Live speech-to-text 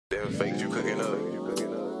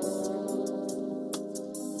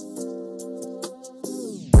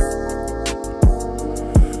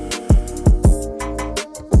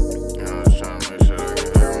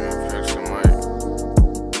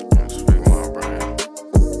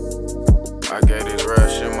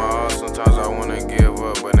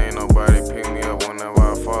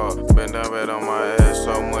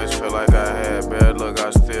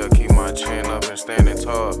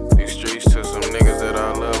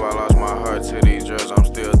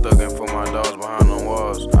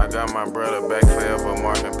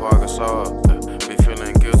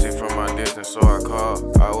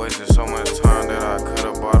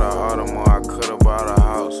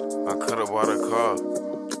car.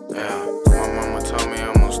 Yeah, my mama told me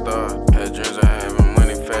I'm a star. Had dreams of having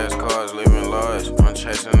money, fast cars, living large. I'm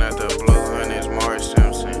chasing after blue honey's Marge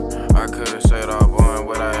Simpson. I could've said all born,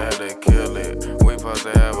 but I had to kill it. We supposed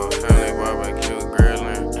to have a family barbecue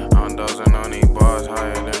grilling. I'm dozing on these bars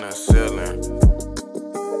higher than the ceiling.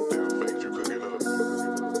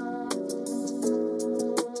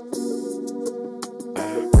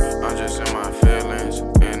 I'm just in my feelings,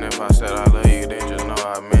 and if I said I love you, then just know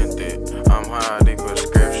I meant it. I'm high on these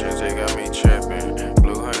prescriptions, it got me tripping.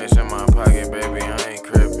 Blue honey's in my pocket, baby, I ain't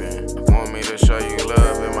crippin'. Want me to show you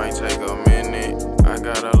love, it might take a minute. I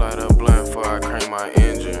gotta light a blunt before I crank my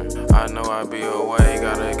engine. I know I be away,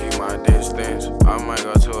 gotta keep my distance. I might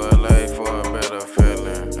go to LA for a better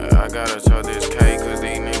feeling. I gotta tell this K, cause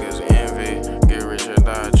these niggas envy. Get rich or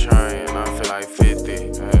die trying, I feel like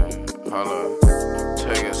 50. Hold up.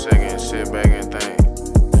 Take a second, sit back and think.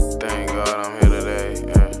 Thank God I'm here today.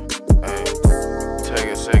 Take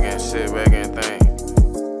a second, sit back